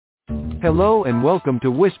Hello and welcome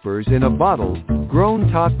to Whispers in a Bottle,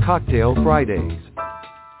 Grown Talk Cocktail Fridays.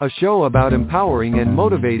 A show about empowering and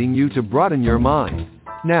motivating you to broaden your mind.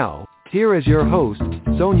 Now, here is your host,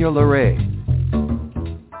 Sonia LeRae.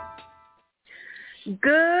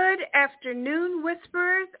 Good afternoon,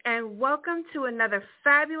 Whisperers, and welcome to another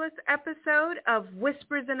fabulous episode of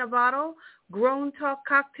Whispers in a Bottle, Grown Talk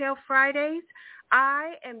Cocktail Fridays.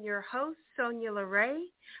 I am your host, Sonia LeRae.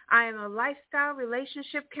 I am a lifestyle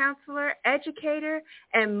relationship counselor, educator,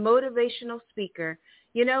 and motivational speaker.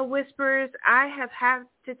 You know, Whisperers, I have had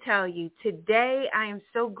to tell you, today I am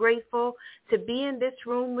so grateful to be in this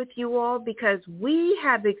room with you all because we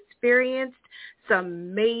have experienced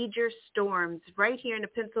some major storms right here in the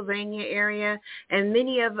Pennsylvania area and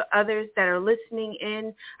many of others that are listening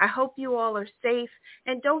in. I hope you all are safe,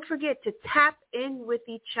 and don't forget to tap in with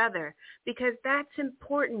each other because that's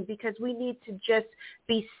important, because we need to just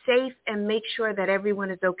be safe and make sure that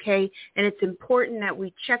everyone is okay, and it's important that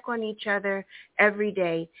we check on each other every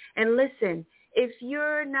day. And listen, if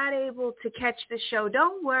you're not able to catch the show,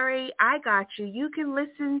 don't worry. I got you. You can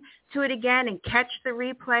listen to it again and catch the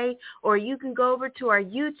replay, or you can go over to our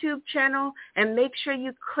YouTube channel and make sure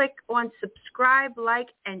you click on subscribe, like,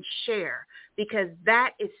 and share, because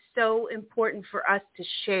that is so important for us to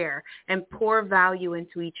share and pour value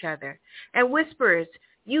into each other. And Whisperers,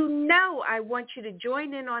 you know I want you to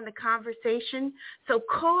join in on the conversation, so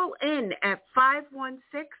call in at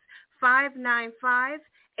 516-595-8091.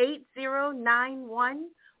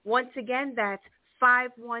 Once again, that's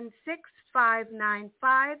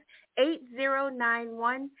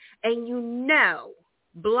 516-595-8091. And you know,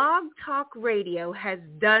 Blog Talk Radio has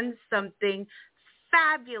done something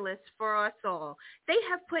fabulous for us all. They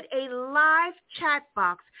have put a live chat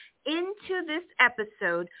box into this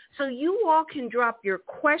episode so you all can drop your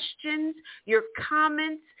questions, your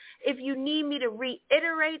comments, if you need me to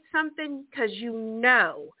reiterate something, because you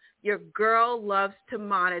know your girl loves to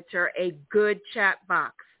monitor a good chat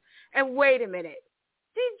box. And wait a minute.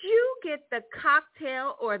 Did you get the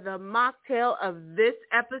cocktail or the mocktail of this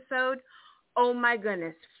episode? Oh, my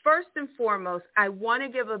goodness. First and foremost, I want to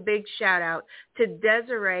give a big shout out to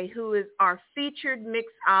Desiree, who is our featured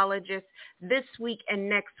mixologist this week and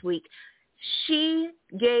next week. She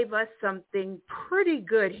gave us something pretty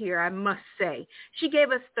good here, I must say. She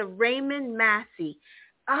gave us the Raymond Massey.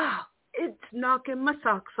 It's knocking my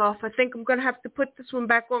socks off. I think I'm going to have to put this one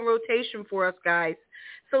back on rotation for us, guys.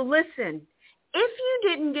 So listen, if you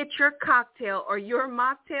didn't get your cocktail or your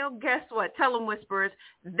mocktail, guess what? Tell them, Whisperers,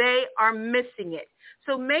 they are missing it.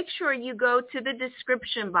 So make sure you go to the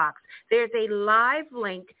description box. There's a live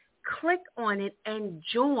link. Click on it and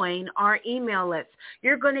join our email list.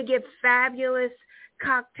 You're going to get fabulous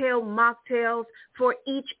cocktail mocktails for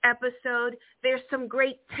each episode. There's some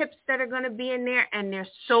great tips that are going to be in there, and there's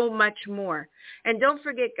so much more. And don't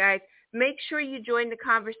forget, guys, make sure you join the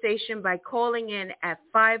conversation by calling in at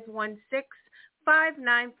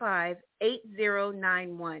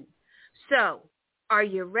 516-595-8091. So, are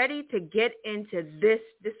you ready to get into this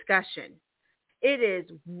discussion? It is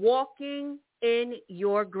walking in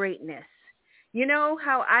your greatness. You know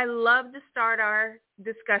how I love to start our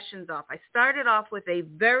discussions off. I started off with a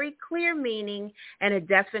very clear meaning and a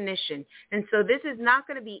definition. And so this is not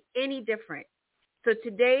going to be any different. So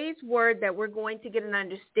today's word that we're going to get an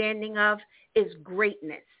understanding of is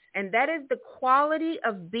greatness. And that is the quality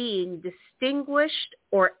of being distinguished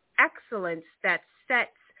or excellence that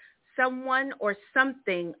sets someone or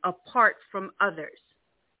something apart from others.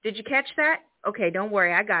 Did you catch that? Okay, don't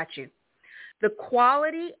worry, I got you. The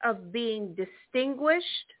quality of being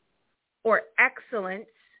distinguished or excellence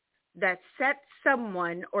that sets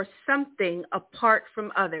someone or something apart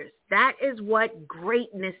from others. That is what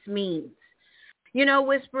greatness means. You know,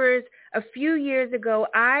 Whisperers, a few years ago,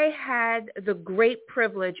 I had the great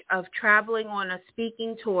privilege of traveling on a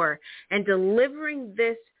speaking tour and delivering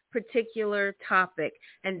this particular topic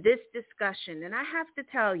and this discussion. And I have to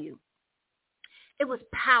tell you, it was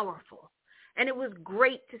powerful. And it was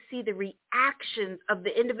great to see the reactions of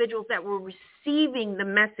the individuals that were receiving the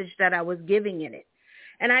message that I was giving in it.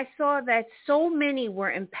 And I saw that so many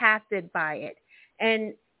were impacted by it.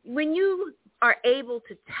 And when you are able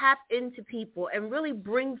to tap into people and really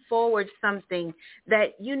bring forward something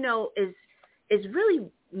that you know is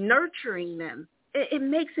really nurturing them, it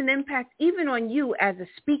makes an impact even on you as a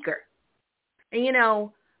speaker. And, you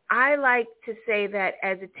know, I like to say that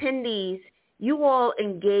as attendees, you all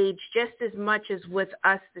engage just as much as with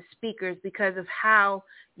us, the speakers, because of how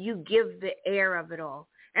you give the air of it all.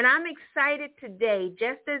 And I'm excited today,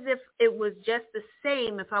 just as if it was just the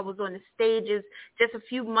same if I was on the stages just a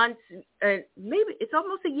few months, maybe it's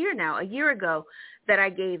almost a year ago that I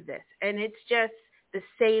gave this. And it's just the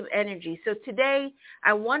same energy. So today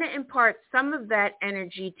I want to impart some of that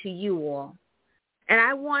energy to you all. And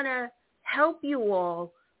I want to help you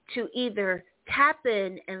all to either tap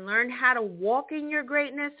in and learn how to walk in your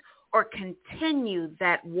greatness or continue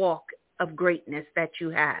that walk of greatness that you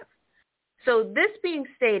have. So this being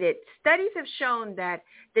stated, studies have shown that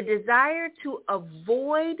the desire to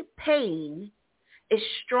avoid pain is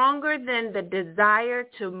stronger than the desire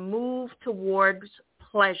to move towards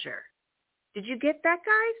pleasure. Did you get that,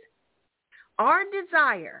 guys? Our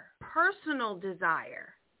desire, personal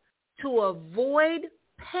desire, to avoid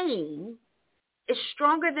pain is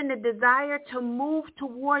stronger than the desire to move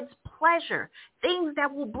towards pleasure, things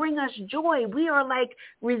that will bring us joy. We are like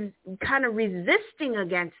kind of resisting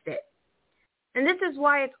against it. And this is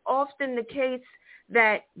why it's often the case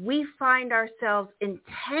that we find ourselves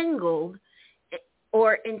entangled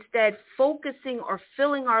or instead focusing or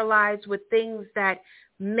filling our lives with things that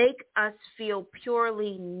make us feel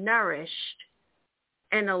purely nourished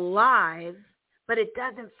and alive, but it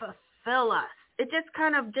doesn't fulfill us. It just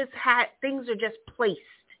kind of things are just placed.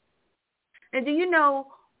 And do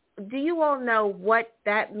you all know what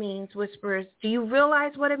that means, Whisperers? Do you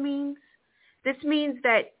realize what it means? This means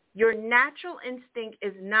that your natural instinct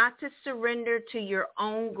is not to surrender to your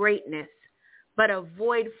own greatness, but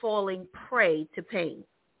avoid falling prey to pain.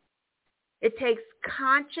 It takes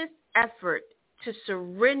conscious effort to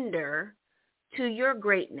surrender to your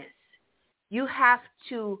greatness. You have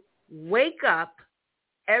to wake up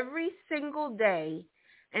every single day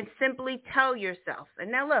and simply tell yourself.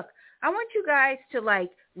 And now look, I want you guys to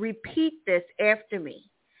repeat this after me.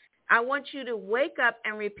 I want you to wake up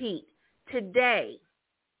and repeat, today,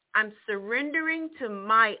 I'm surrendering to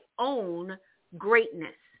my own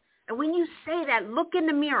greatness. And when you say that, look in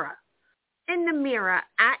the mirror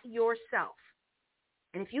at yourself.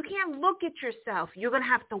 And if you can't look at yourself, you're going to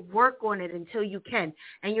have to work on it until you can.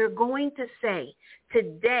 And you're going to say,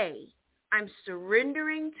 today, I'm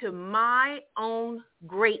surrendering to my own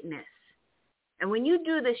greatness. And when you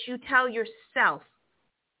do this, you tell yourself,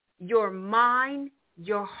 your mind,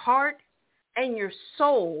 your heart, and your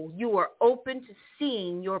soul, you are open to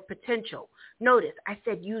seeing your potential. Notice, I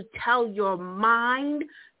said you tell your mind,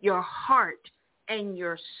 your heart, and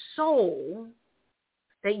your soul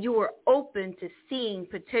that you are open to seeing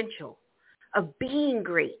potential, of being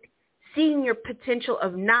great, seeing your potential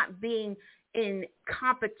of not being in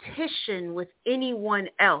competition with anyone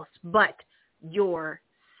else but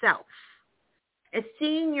yourself, and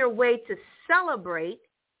seeing your way to celebrate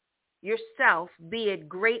yourself, be it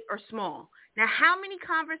great or small. Now, how many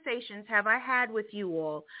conversations have I had with you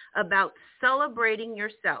all about celebrating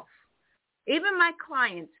yourself? Even my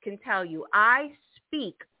clients can tell you I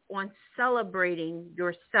speak on celebrating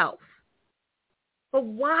yourself. But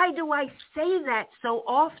why do I say that so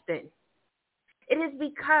often? It is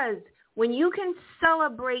because when you can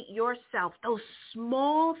celebrate yourself, those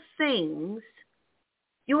small things,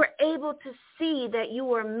 you are able to see that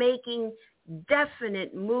you are making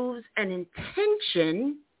definite moves and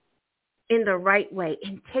intention in the right way.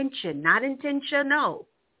 Intention, not intentional.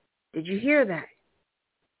 Did you hear that?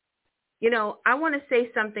 I want to say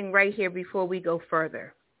something right here before we go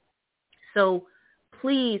further. So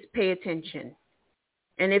please pay attention.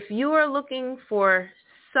 And if you are looking for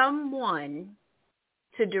someone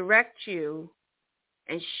to direct you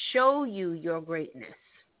and show you your greatness,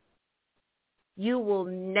 you will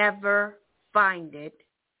never find it,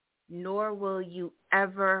 nor will you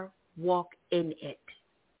ever walk in it.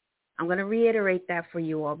 I'm going to reiterate that for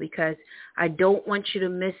you all because I don't want you to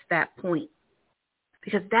miss that point,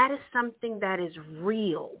 because that is something that is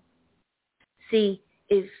real. See,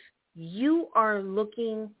 if you are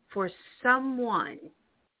looking for someone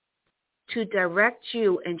to direct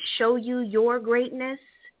you and show you your greatness,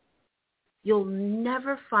 you'll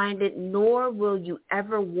never find it, nor will you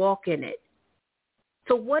ever walk in it.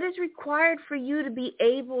 So what is required for you to be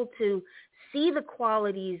able to see the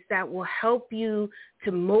qualities that will help you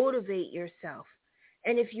to motivate yourself?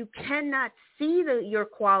 And if you cannot see your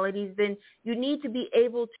qualities, then you need to be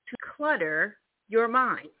able to clutter your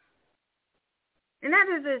mind. And that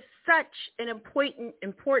is such an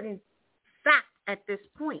important fact at this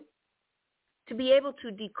point, to be able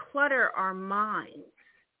to declutter our minds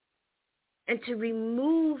and to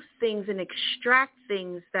remove things and extract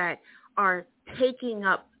things that are taking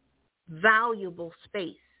up valuable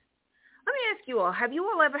space. Let me ask you all, have you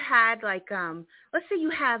all ever had let's say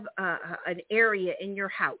you have an area in your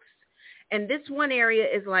house And this one area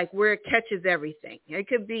is like where it catches everything. It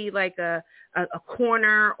could be like a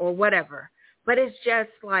corner or whatever, but it's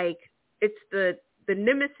just like it's the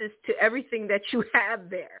nemesis to everything that you have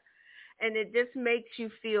there. And it just makes you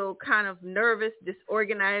feel kind of nervous,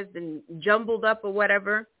 disorganized, and jumbled up or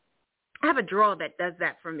whatever. I have a drawer that does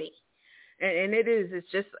that for me. And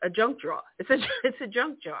it's just a junk drawer. It's a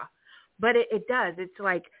junk drawer. But it does. It's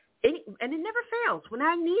like, and it never fails. When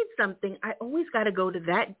I need something, I always got to go to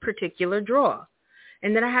that particular drawer.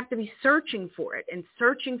 And then I have to be searching for it and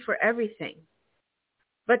searching for everything.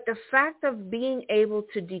 But the fact of being able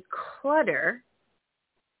to declutter,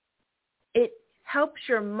 it helps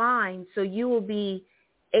your mind so you will be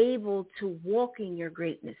able to walk in your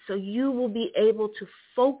greatness. So you will be able to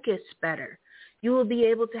focus better. You will be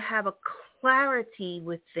able to have a clarity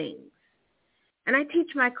with things. And I teach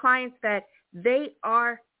my clients that they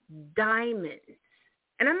are diamonds.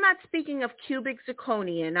 And I'm not speaking of cubic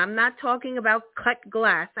zirconium. I'm not talking about cut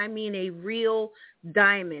glass. I mean a real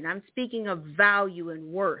diamond. I'm speaking of value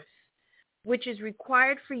and worth, which is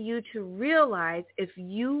required for you to realize if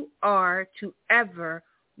you are to ever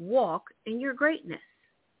walk in your greatness.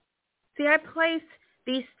 See, I place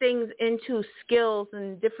these things into skills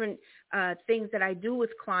and different things that I do with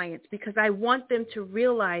clients because I want them to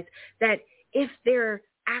realize that if they're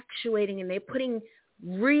actuating and they're putting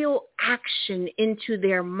real action into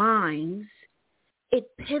their minds, it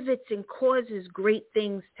pivots and causes great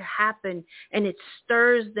things to happen, and it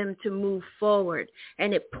stirs them to move forward,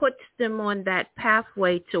 and it puts them on that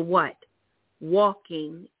pathway to what?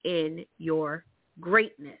 Walking in your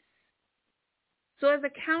greatness. So as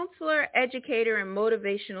a counselor, educator, and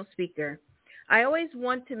motivational speaker, I always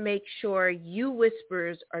want to make sure you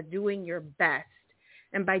whispers are doing your best.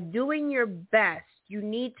 And by doing your best, you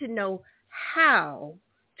need to know how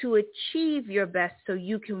to achieve your best so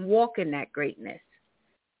you can walk in that greatness.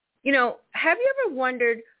 You know, have you ever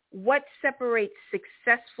wondered what separates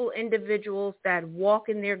successful individuals that walk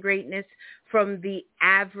in their greatness from the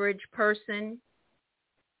average person?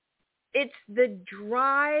 It's the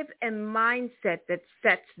drive and mindset that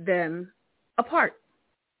sets them apart.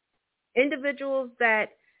 Individuals that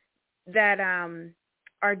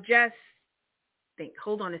are just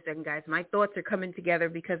hold on a second, guys. My thoughts are coming together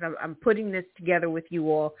because I'm putting this together with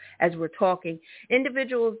you all as we're talking.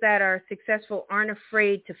 Individuals that are successful aren't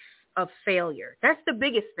afraid of failure. That's the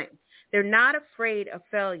biggest thing. They're not afraid of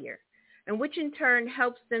failure, and which in turn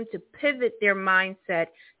helps them to pivot their mindset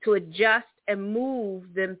to adjust and move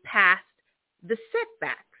them past the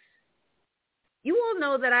setbacks. You all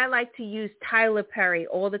know that I like to use Tyler Perry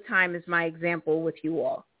all the time as my example with you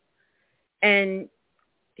all. And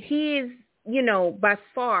he is, you know, by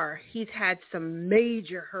far, he's had some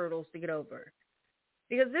major hurdles to get over.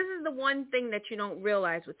 Because this is the one thing that you don't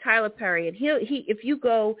realize with Tyler Perry. And he if you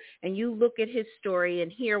go and you look at his story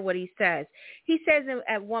and hear what he says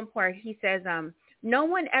at one part, he says, no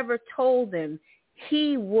one ever told him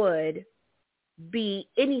he would be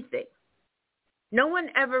anything. No one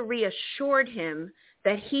ever reassured him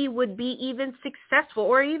that he would be even successful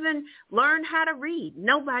or even learn how to read.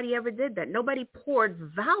 Nobody ever did that. Nobody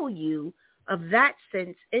poured value of that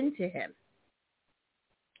sense into him.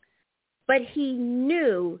 But he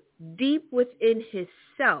knew deep within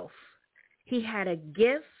himself he had a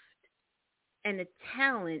gift and a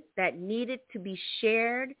talent that needed to be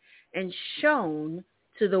shared and shown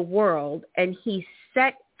to the world, and he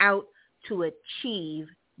set out to achieve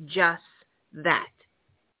just that.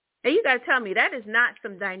 Now you got to tell me that is not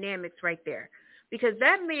some dynamics right there, because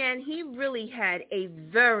that man, he really had a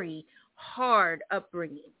very hard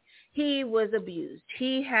upbringing. He was abused.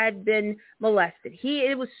 He had been molested.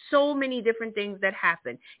 It was so many different things that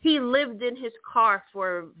happened. He lived in his car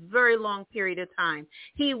for a very long period of time.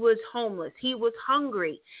 He was homeless. He was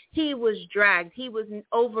hungry. He was dragged. He was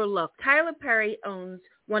overlooked. Tyler Perry owns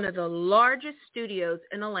one of the largest studios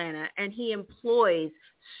in Atlanta, and he employs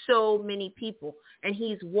so many people. And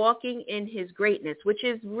he's walking in his greatness, which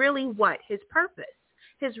is really what? His purpose,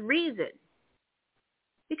 his reason.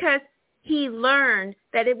 Because he learned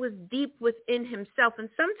that it was deep within himself. And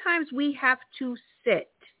sometimes we have to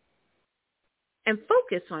sit and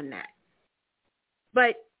focus on that.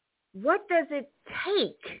 But what does it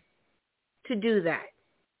take to do that?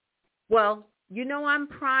 Well, you know I'm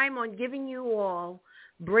prime on giving you all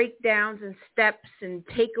breakdowns and steps and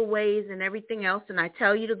takeaways and everything else. And I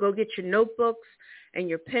tell you to go get your notebooks and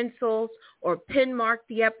your pencils or pin mark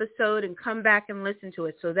the episode and come back and listen to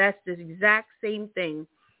it. So that's the exact same thing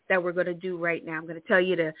that we're going to do right now. I'm going to tell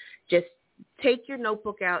you to just take your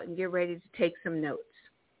notebook out and get ready to take some notes,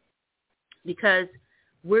 because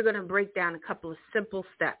we're going to break down a couple of simple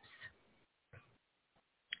steps.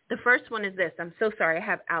 The first one is this. I'm so sorry. I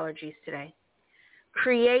have allergies today.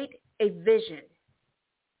 Create a vision.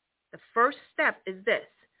 The first step is this.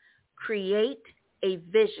 Create a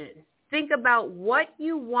vision. Think about what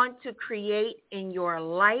you want to create in your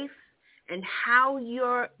life and how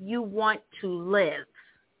you want to live.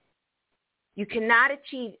 You cannot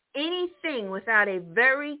achieve anything without a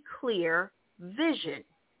very clear vision.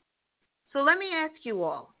 So let me ask you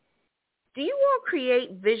all, do you all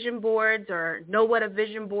create vision boards or know what a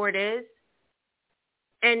vision board is?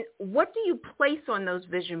 And what do you place on those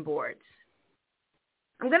vision boards?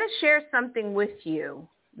 I'm going to share something with you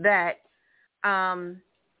that I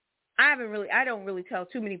don't really tell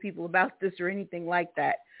too many people about this or anything like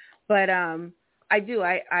that. But I do.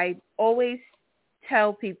 I always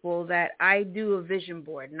tell people that I do a vision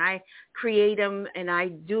board, and I create them, and I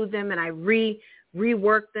do them, and I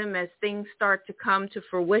rework them as things start to come to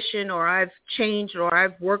fruition, or I've changed, or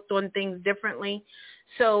I've worked on things differently.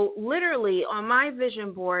 So literally on my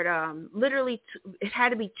vision board, it had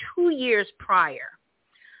to be 2 years prior.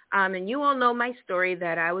 And you all know my story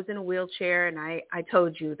that I was in a wheelchair, and I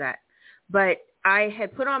told you that. But I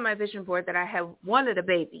had put on my vision board that I had wanted a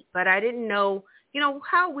baby, but I didn't know,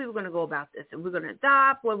 how we were going to go about this. If we're going to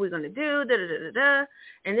adopt, what we're going to do, da-da-da-da-da.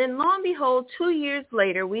 And then lo and behold, 2 years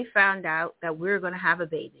later, we found out that we were going to have a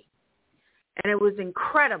baby. And it was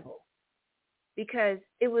incredible because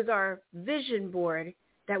it was our vision board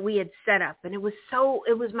that we had set up. And it was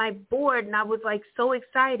my board, and I was like so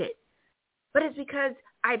excited. But it's because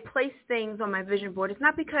I placed things on my vision board. It's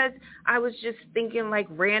not because I was just thinking like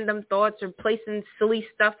random thoughts or placing silly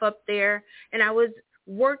stuff up there. And I was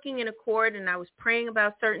working in accord, and I was praying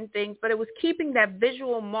about certain things, but it was keeping that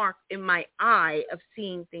visual mark in my eye of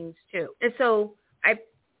seeing things too. And so I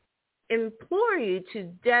implore you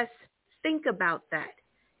to just think about that.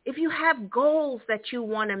 If you have goals that you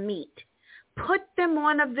want to meet, put them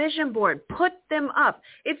on a vision board. Put them up.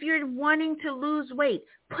 If you're wanting to lose weight,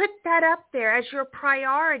 put that up there as your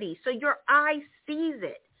priority so your eye sees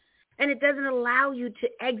it and it doesn't allow you to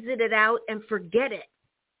exit it out and forget it.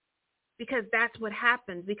 Because that's what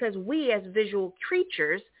happens. Because we as visual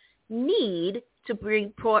creatures need to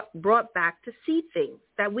be brought back to see things,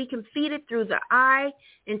 that we can feed it through the eye,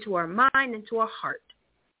 into our mind, into our heart,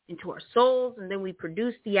 into our souls, and then we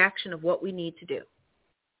produce the action of what we need to do.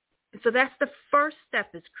 And so that's the first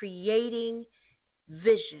step, is creating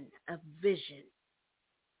a vision.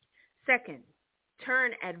 Second,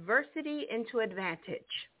 turn adversity into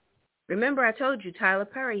advantage. Remember, I told you Tyler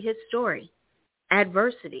Perry, his story,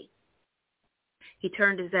 adversity. He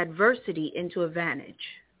turned his adversity into advantage.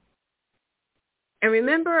 And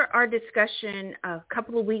remember our discussion a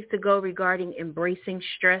couple of weeks ago regarding embracing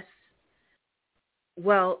stress?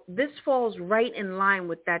 Well, this falls right in line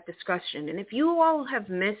with that discussion. And if you all have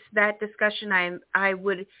missed that discussion, I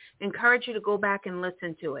would encourage you to go back and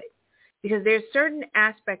listen to it, because there's certain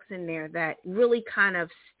aspects in there that really kind of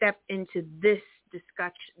step into this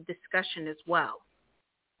discussion as well.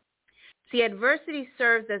 See, adversity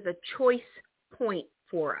serves as a choice point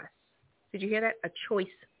for us. Did you hear that? A choice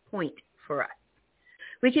point for us.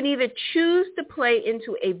 We can either choose to play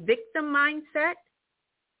into a victim mindset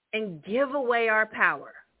and give away our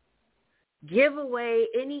power, give away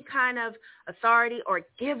any kind of authority, or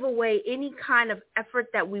give away any kind of effort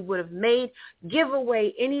that we would have made, give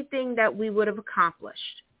away anything that we would have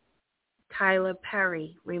accomplished. Tyler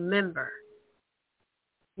Perry, remember,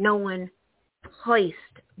 no one placed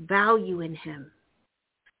value in him.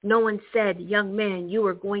 No one said, young man, you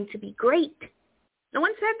are going to be great. No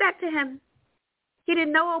one said that to him. He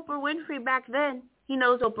didn't know Oprah Winfrey back then. He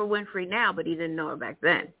knows Oprah Winfrey now, but he didn't know her back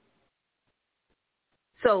then.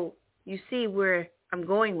 So you see where I'm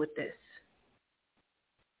going with this.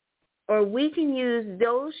 Or we can use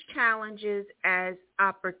those challenges as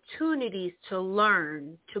opportunities to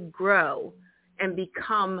learn, to grow, and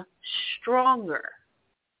become stronger.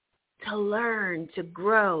 To learn, to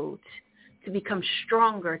grow, to become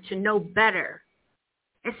stronger, to know better.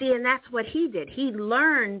 And see, and that's what he did. He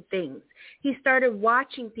learned things. He started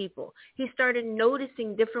watching people. He started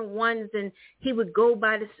noticing different ones, and he would go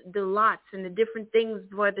by the lots and the different things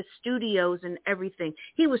for the studios and everything.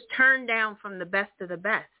 He was turned down from the best of the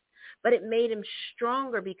best, but it made him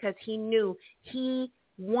stronger because he knew he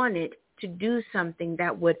wanted to do something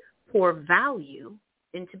that would pour value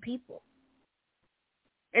into people.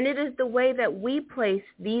 And it is the way that we place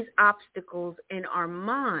these obstacles in our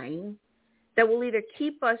mind that will either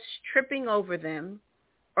keep us tripping over them,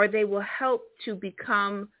 or they will help to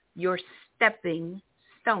become your stepping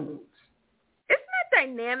stones. Isn't that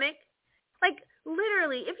dynamic? Like,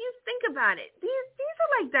 literally, if you think about it, these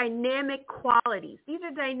are like dynamic qualities. These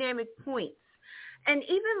are dynamic points And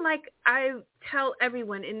even like I tell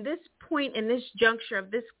everyone in this point, in this juncture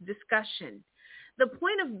of this discussion, the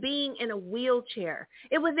point of being in a wheelchair,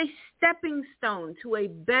 it was a stepping stone to a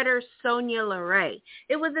better Sonia LeRae.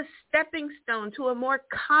 It was a stepping stone to a more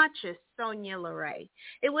conscious Sonia LeRae.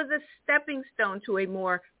 It was a stepping stone to a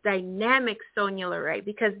more dynamic Sonia LeRae,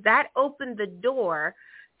 because that opened the door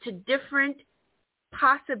to different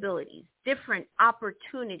possibilities, different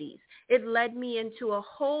opportunities. It led me into a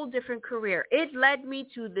whole different career. It led me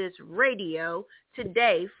to this radio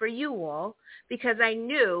today for you all, because I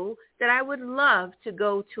knew that I would love to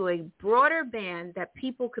go to a broader band that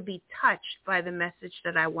people could be touched by the message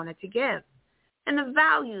that I wanted to give and the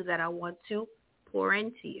value that I want to pour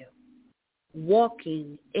into you.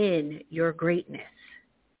 Walking in your greatness.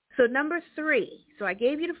 So number 3, so I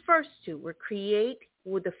gave you the first two,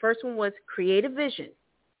 the first one was create a vision.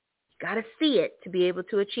 You got to see it to be able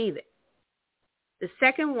to achieve it. The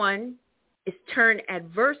second one is turn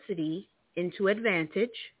adversity into advantage.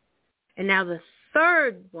 And now the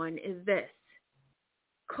third one is this: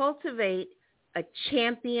 cultivate a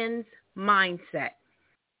champion's mindset.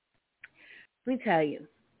 Let me tell you,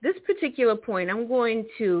 this particular point, I'm going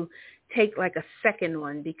to take like a second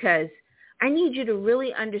one, because I need you to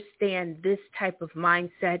really understand this type of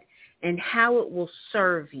mindset and how it will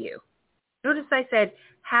serve you. Notice I said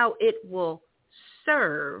how it will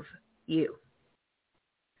serve you.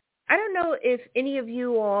 I don't know if any of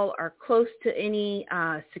you all are close to any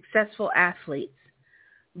successful athletes,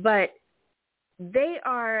 but they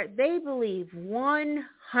believe 100%,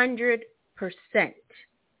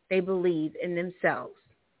 they believe in themselves.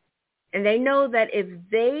 And they know that if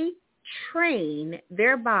they train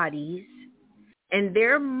their bodies and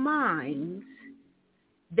their minds,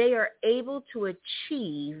 they are able to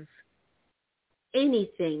achieve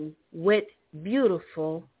anything with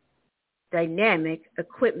beautiful, dynamic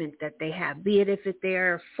equipment that they have, be it if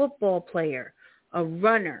they're a football player, a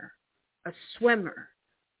runner, a swimmer,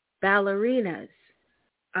 ballerinas,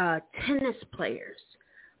 tennis players,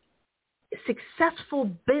 successful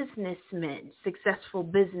businessmen, successful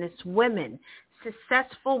businesswomen,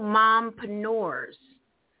 successful mompreneurs,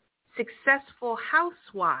 successful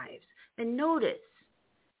housewives. And notice,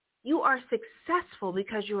 you are successful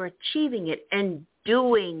because you're achieving it and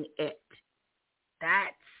doing it.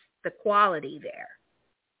 That's the quality there.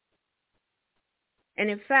 And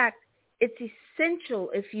in fact, it's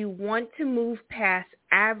essential, if you want to move past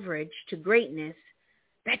average to greatness,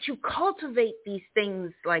 that you cultivate these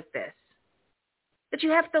things like this. But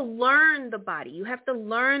you have to learn the body. You have to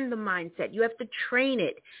learn the mindset. You have to train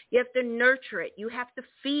it. You have to nurture it. You have to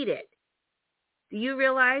feed it. Do you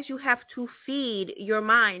realize you have to feed your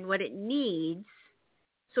mind what it needs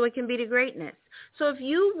so it can be to greatness? So if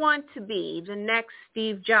you want to be the next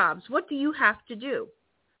Steve Jobs, what do you have to do?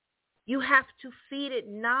 You have to feed it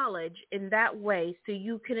knowledge in that way so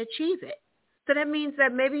you can achieve it. So that means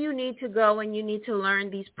that maybe you need to go and you need to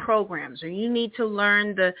learn these programs, or you need to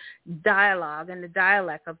learn the dialogue and the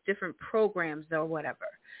dialect of different programs or whatever.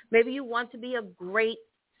 Maybe you want to be a great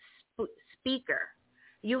speaker.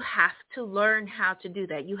 You have to learn how to do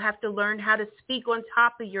that. You have to learn how to speak on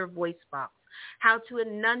top of your voice box, how to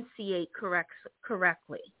enunciate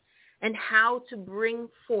correctly, and how to bring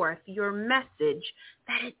forth your message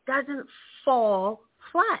that it doesn't fall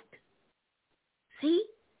flat. See?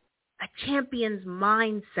 A champion's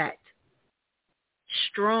mindset.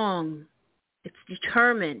 Strong. It's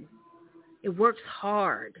determined. It works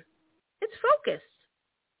hard. It's focused.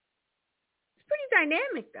 It's pretty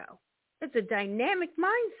dynamic, though. It's a dynamic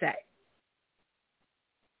mindset.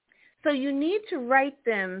 So you need to write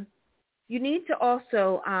them. You need to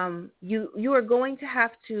also, you are going to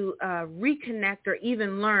have to reconnect or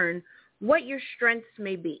even learn what your strengths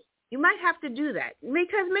may be. You might have to do that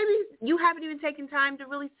because maybe you haven't even taken time to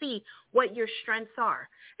really see what your strengths are.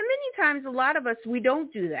 And many times, a lot of us, we don't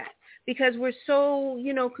do that because we're so,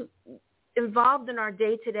 involved in our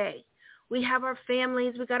day-to-day. We have our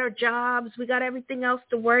families, we got our jobs, we got everything else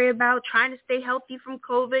to worry about, trying to stay healthy from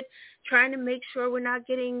COVID, trying to make sure we're not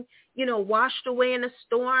getting, washed away in a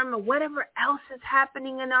storm or whatever else is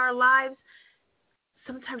happening in our lives.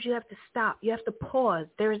 Sometimes you have to stop. You have to pause.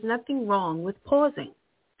 There is nothing wrong with pausing.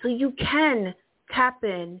 So you can tap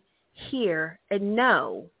in here and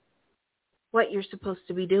know what you're supposed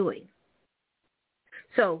to be doing.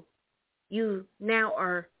 So you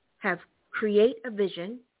now have create a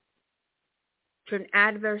vision, turn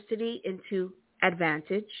adversity into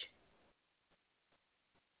advantage,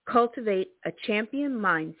 cultivate a champion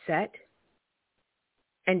mindset,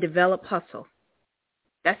 and develop hustle.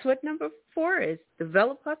 That's what number 4 is,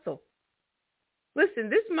 develop hustle. Listen,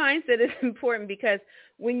 this mindset is important because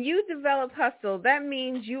when you develop hustle, that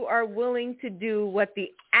means you are willing to do what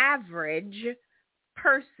the average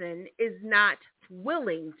person is not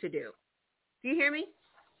willing to do. Do you hear me?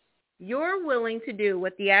 You're willing to do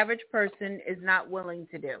what the average person is not willing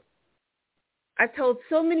to do. I've told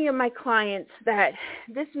so many of my clients that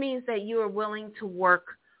this means that you are willing to work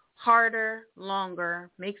harder, longer,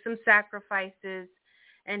 make some sacrifices,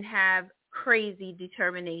 and have crazy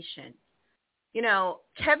determination. You know,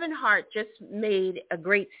 Kevin Hart just made a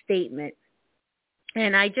great statement,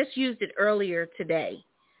 and I just used it earlier today,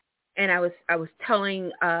 and I was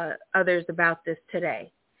telling others about this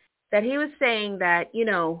today, that he was saying that, you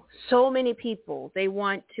know, so many people, they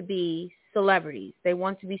want to be celebrities. They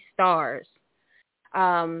want to be stars.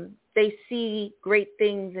 They see great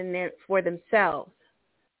things in there for themselves.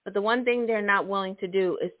 But the one thing they're not willing to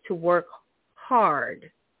do is to work hard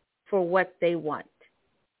for what they want.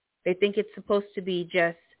 They think it's supposed to be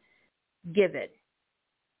just given.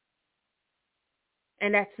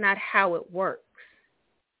 And that's not how it works.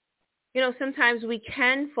 You know, sometimes we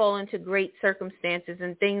can fall into great circumstances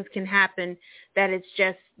and things can happen that it's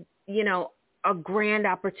just, you know, a grand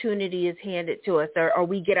opportunity is handed to us, or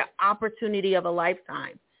we get an opportunity of a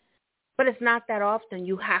lifetime. But it's not that often.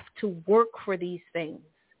 You have to work for these things.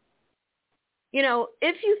 You know,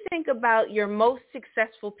 if you think about your most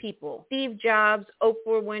successful people, Steve Jobs, Oprah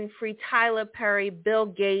Winfrey, Tyler Perry, Bill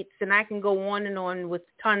Gates, and I can go on with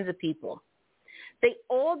tons of people. They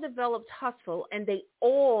all developed hustle, and they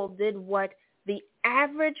all did what the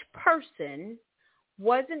average person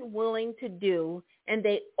wasn't willing to do, and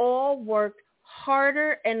they all worked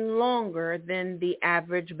harder and longer than the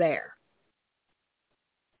average bear.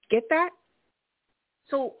 Get that?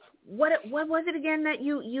 So what was it again that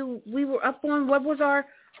we were up on? What was our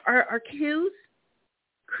cues?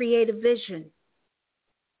 Create a vision.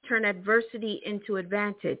 Turn adversity into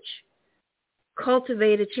advantage.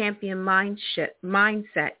 Cultivate a champion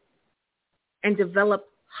mindset. And develop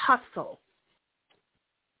hustle.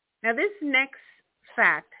 Now this next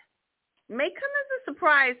fact may come as a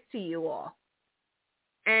surprise to you all.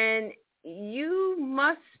 And you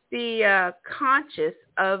must be conscious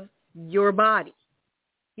of your body.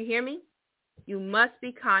 You hear me? You must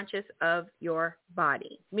be conscious of your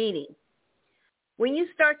body. Meaning, when you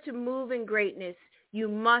start to move in greatness, you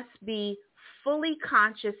must be fully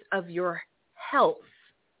conscious of your health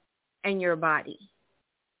and your body.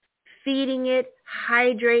 Feeding it,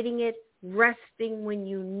 hydrating it, resting when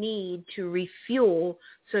you need to refuel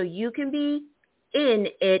so you can be in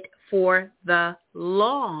it for the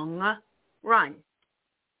long run.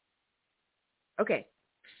 Okay,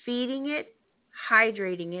 feeding it,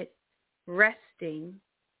 hydrating it, resting,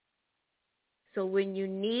 so when you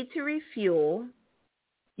need to refuel,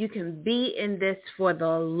 you can be in this for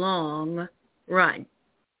the long run.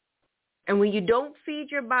 And when you don't feed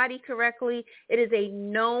your body correctly, it is a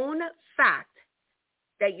known fact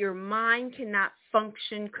that your mind cannot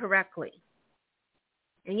function correctly.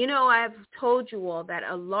 And you know, I've told you all that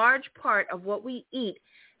a large part of what we eat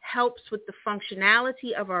helps with the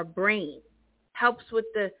functionality of our brain, helps with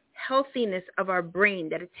the healthiness of our brain,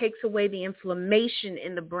 that it takes away the inflammation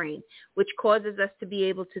in the brain, which causes us to be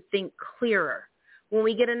able to think clearer. When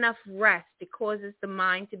we get enough rest, it causes the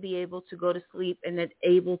mind to be able to go to sleep, and it's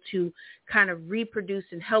able to kind of reproduce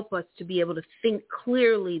and help us to be able to think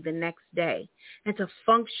clearly the next day and to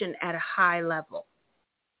function at a high level.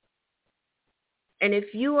 And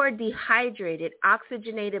if you are dehydrated,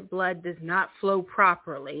 oxygenated blood does not flow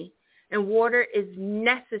properly, and water is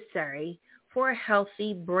necessary for a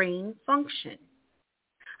healthy brain function.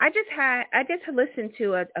 I just listened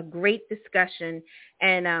to a great discussion,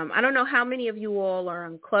 and I don't know how many of you all are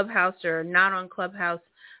on Clubhouse or not on Clubhouse,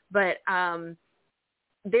 but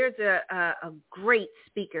there's a great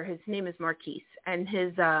speaker. His name is Marquise, and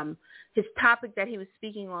his topic that he was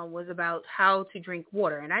speaking on was about how to drink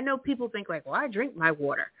water. And I know people think like, well, I drink my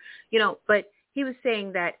water, you know, but he was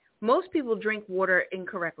saying that most people drink water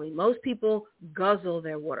incorrectly. Most people guzzle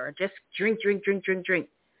their water, just drink.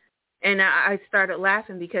 And I started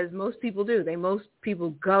laughing because most people do. Most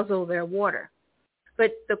people guzzle their water.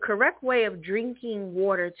 But the correct way of drinking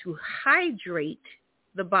water to hydrate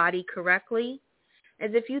the body correctly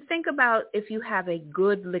is if you think about if you have a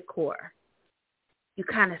good liqueur, you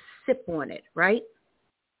kind of sip on it, right?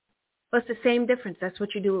 But it's the same difference. That's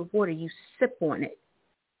what you do with water. You sip on it.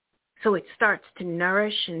 So it starts to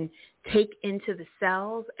nourish and take into the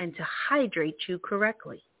cells and to hydrate you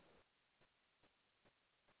correctly.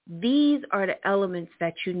 These are the elements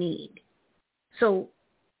that you need. So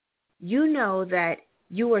you know that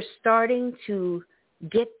you are starting to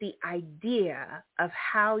get the idea of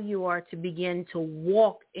how you are to begin to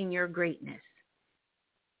walk in your greatness.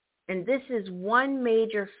 And this is one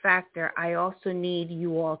major factor I also need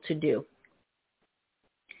you all to do.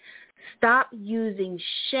 Stop using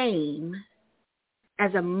shame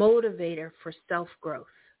as a motivator for self-growth.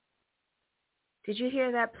 Did you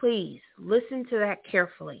hear that? Please listen to that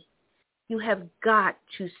carefully. You have got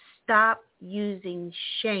to stop using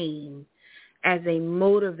shame as a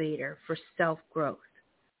motivator for self-growth,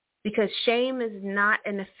 because shame is not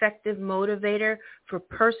an effective motivator for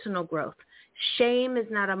personal growth. Shame is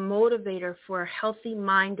not a motivator for healthy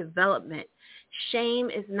mind development. Shame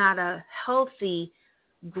is not a healthy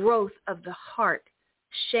growth of the heart.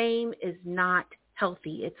 Shame is not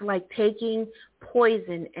healthy. It's like taking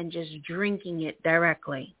poison and just drinking it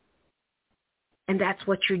directly. And that's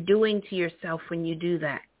what you're doing to yourself when you do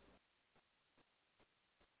that.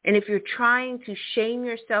 And if you're trying to shame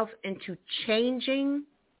yourself into changing,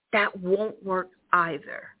 that won't work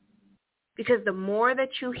either. Because the more that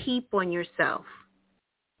you heap on yourself,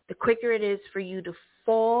 the quicker it is for you to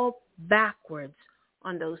fall backwards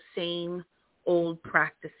on those same old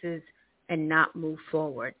practices and not move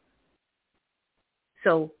forward.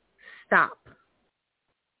 So stop.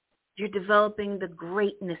 You're developing the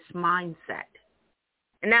greatness mindset.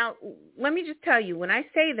 And now, let me just tell you, when I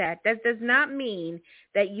say that, that does not mean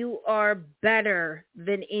that you are better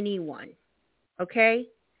than anyone, okay?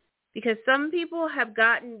 Because some people have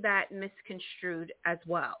gotten that misconstrued as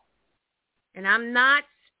well. And I'm not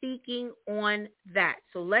speaking on that.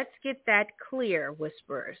 So let's get that clear,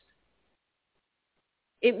 Whisperers.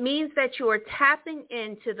 It means that you are tapping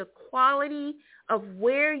into the quality of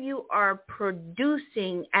where you are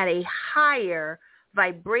producing at a higher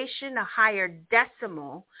vibration, a higher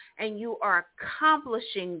decimal, and you are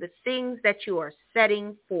accomplishing the things that you are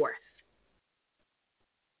setting forth.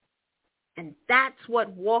 And that's what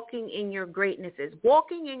walking in your greatness is.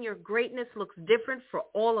 Walking in your greatness looks different for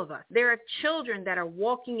all of us. There are children that are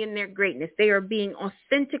walking in their greatness. They are being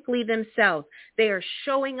authentically themselves. They are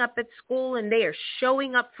showing up at school and they are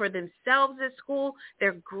showing up for themselves at school.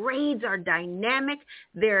 Their grades are dynamic.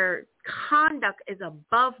 Their conduct is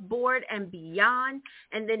above board and beyond.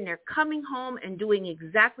 And then they're coming home and doing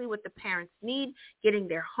exactly what the parents need, getting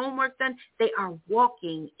their homework done. They are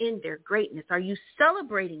walking in their greatness. Are you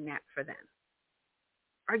celebrating that for them?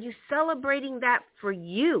 Are you celebrating that for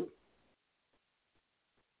you?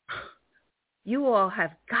 You all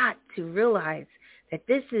have got to realize that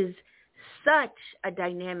this is such a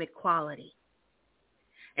dynamic quality.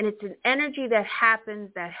 And it's an energy that happens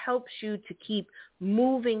that helps you to keep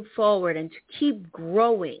moving forward and to keep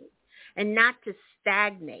growing and not to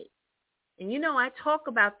stagnate. And you know, I talk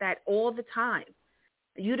about that all the time.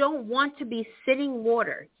 You don't want to be sitting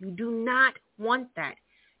water. You do not want that.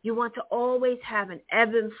 You want to always have an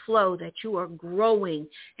ebb and flow, that you are growing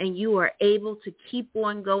and you are able to keep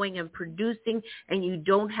on going and producing, and you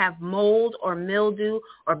don't have mold or mildew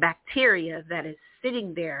or bacteria that is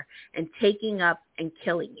sitting there and taking up and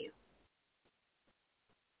killing you.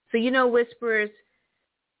 So, you know, Whisperers,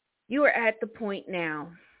 you are at the point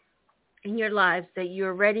now in your lives that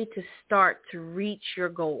you're ready to start to reach your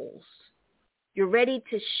goals. You're ready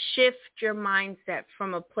to shift your mindset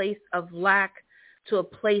from a place of lack to a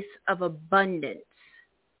place of abundance.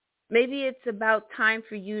 Maybe it's about time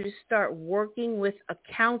for you to start working with a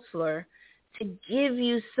counselor to give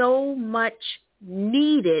you so much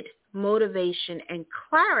needed motivation and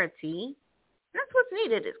clarity. That's what's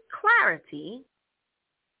needed, is clarity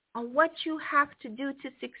on what you have to do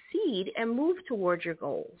to succeed and move towards your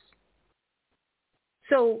goals.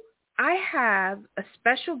 So I have a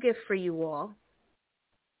special gift for you all.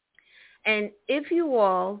 And if you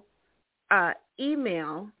all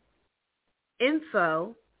email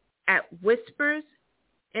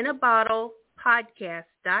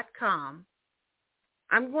info@whispersinabottle.podcast.com,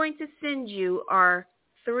 I'm going to send you our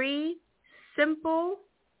 3 simple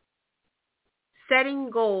setting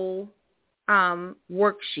goal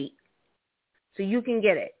worksheet so you can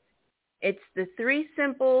get it. It's the 3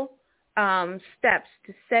 simple steps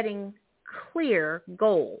to setting clear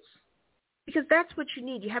goals, because that's what you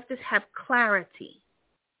need. You have to have clarity.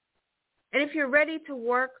 And if you're ready to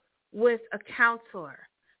work with a counselor,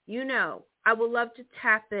 you know, I would love to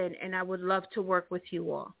tap in and I would love to work with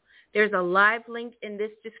you all. There's a live link in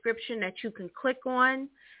this description that you can click on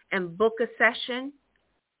and book a session,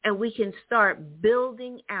 and we can start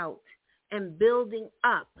building out and building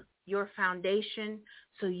up your foundation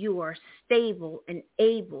so you are stable and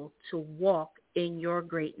able to walk in your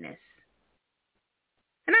greatness.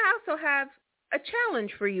 And I also have a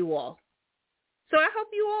challenge for you all. So I hope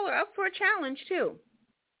you all are up for a challenge too.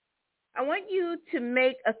 I want you to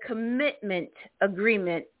make a commitment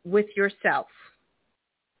agreement with yourself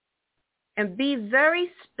and be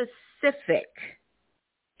very specific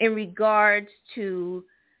in regards to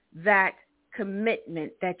that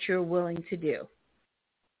commitment that you're willing to do.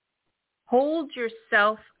 Hold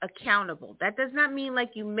yourself accountable. That does not mean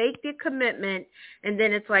like you make the commitment and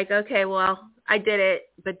then it's like, okay, well, I did it,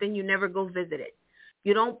 but then you never go visit it.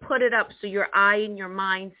 You don't put it up so your eye and your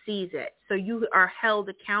mind sees it. So you are held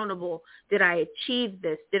accountable. Did I achieve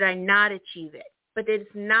this? Did I not achieve it? But it's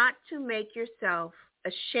not to make yourself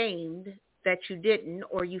ashamed that you didn't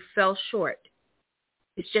or you fell short.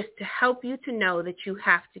 It's just to help you to know that you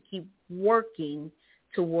have to keep working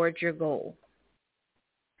towards your goal.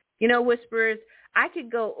 You know, Whisperers, I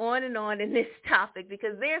could go on and on in this topic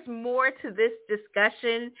because there's more to this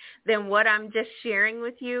discussion than what I'm just sharing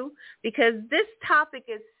with you, because this topic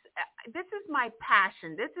is my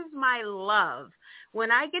passion. This is my love.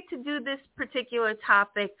 When I get to do this particular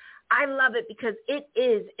topic, I love it because it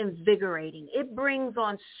is invigorating. It brings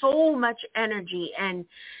on so much energy, and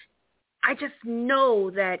I just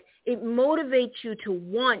know that it motivates you to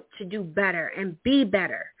want to do better and be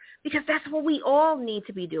better, because that's what we all need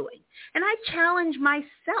to be doing. And I challenge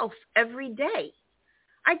myself every day.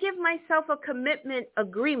 I give myself a commitment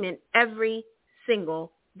agreement every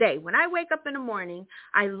single day. When I wake up in the morning,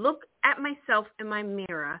 I look at myself in my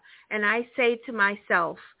mirror and I say to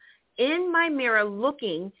myself, in my mirror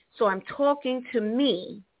looking, so I'm talking to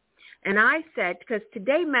me. And I said, because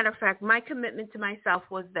today, matter of fact, my commitment to myself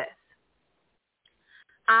was this.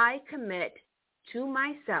 I commit to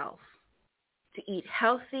myself to eat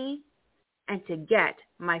healthy and to get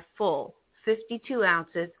my full 52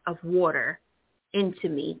 ounces of water into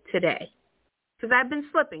me today. Because I've been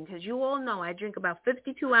slipping, because you all know I drink about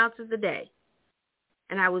 52 ounces a day.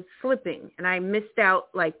 And I was slipping, and I missed out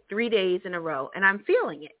like 3 days in a row, and I'm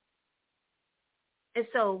feeling it. And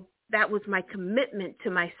so that was my commitment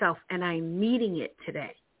to myself, and I'm meeting it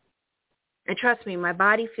today. And trust me, my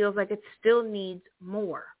body feels like it still needs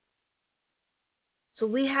more. So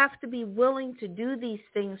we have to be willing to do these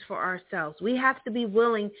things for ourselves. We have to be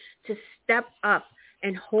willing to step up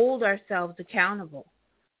and hold ourselves accountable.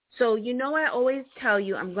 So, you know, I always tell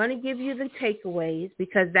you, I'm going to give you the takeaways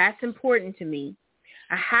because that's important to me.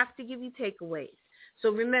 I have to give you takeaways. So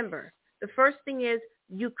remember, the first thing is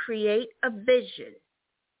you create a vision.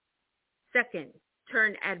 Second,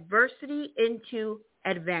 turn adversity into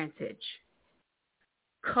advantage.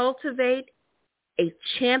 Cultivate a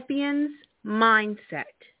champion's mindset.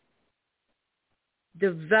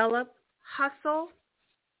 Develop hustle.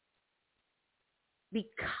 Be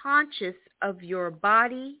conscious of your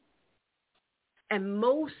body. And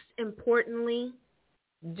most importantly,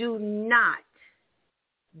 do not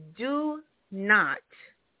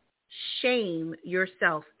shame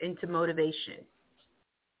yourself into motivation.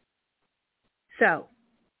 So,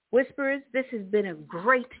 Whisperers, this has been a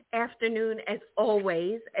great afternoon as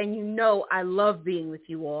always, and you know I love being with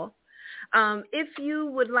you all. If you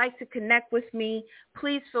would like to connect with me,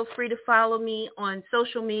 please feel free to follow me on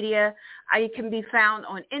social media. I can be found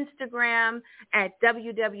on Instagram at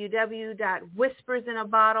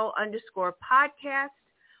www.whispersinabottle_podcast.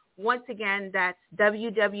 Once again, that's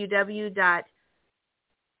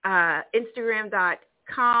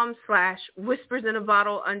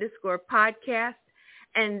www.instagram.com/whispersinabottle_podcast.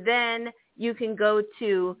 And then you can go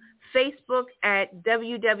to Facebook at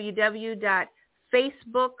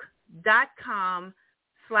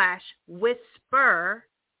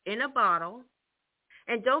www.facebook.com/whisper-in-a-bottle.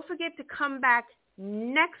 And don't forget to come back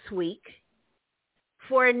next week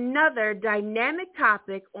for another dynamic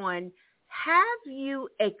topic on have you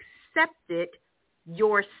accepted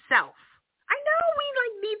yourself? I know we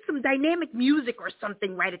need some dynamic music or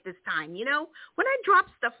something right at this time, you know? When I drop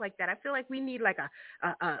stuff like that, I feel like we need like a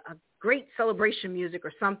great celebration music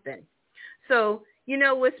or something. So, you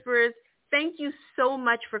know, Whisperers, thank you so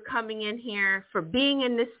much for coming in here, for being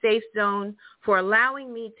in this safe zone, for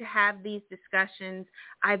allowing me to have these discussions.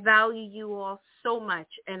 I value you all so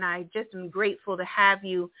much, and I just am grateful to have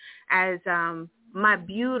you as my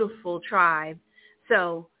beautiful tribe.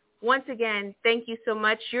 So once again, thank you so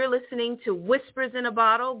much. You're listening to Whispers in a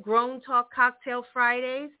Bottle, Grown Talk Cocktail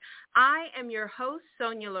Fridays. I am your host,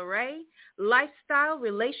 Sonia LeRae, lifestyle,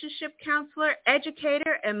 relationship counselor,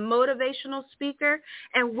 educator, and motivational speaker.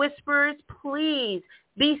 And Whisperers, please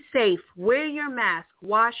be safe, wear your mask,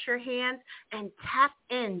 wash your hands, and tap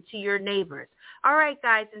into your neighbors. All right,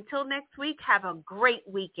 guys, until next week, have a great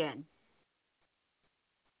weekend.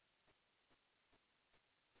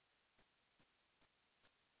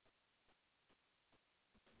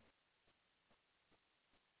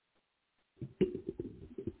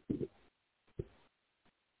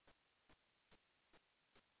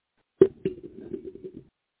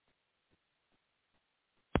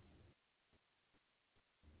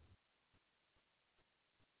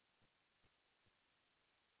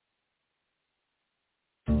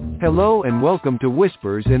 Hello and welcome to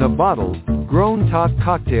Whispers in a Bottle, Grown Talk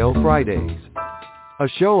Cocktail Fridays. A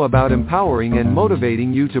show about empowering and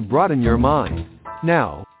motivating you to broaden your mind.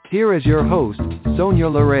 Now, here is your host, Sonia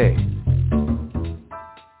LeRae.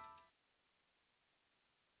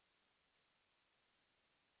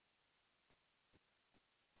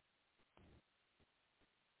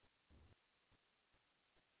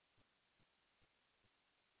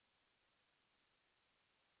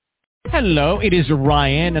 Hello, it is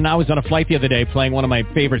Ryan, and I was on a flight the other day playing one of my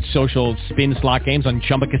favorite social spin slot games on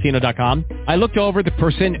ChumbaCasino.com. I looked over the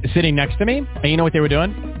person sitting next to me, and you know what they were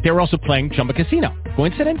doing? They were also playing Chumba Casino.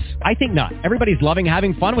 Coincidence? I think not. Everybody's loving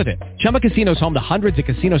having fun with it. Chumba Casino is home to hundreds of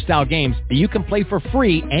casino-style games that you can play for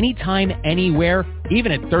free anytime, anywhere,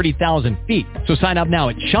 even at 30,000 feet. So sign up now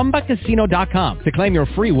at ChumbaCasino.com to claim your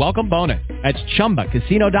free welcome bonus. That's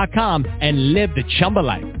ChumbaCasino.com and live the Chumba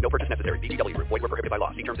life. No purchase necessary. VGW Group. Void where prohibited by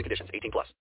law. See terms and conditions. 18+.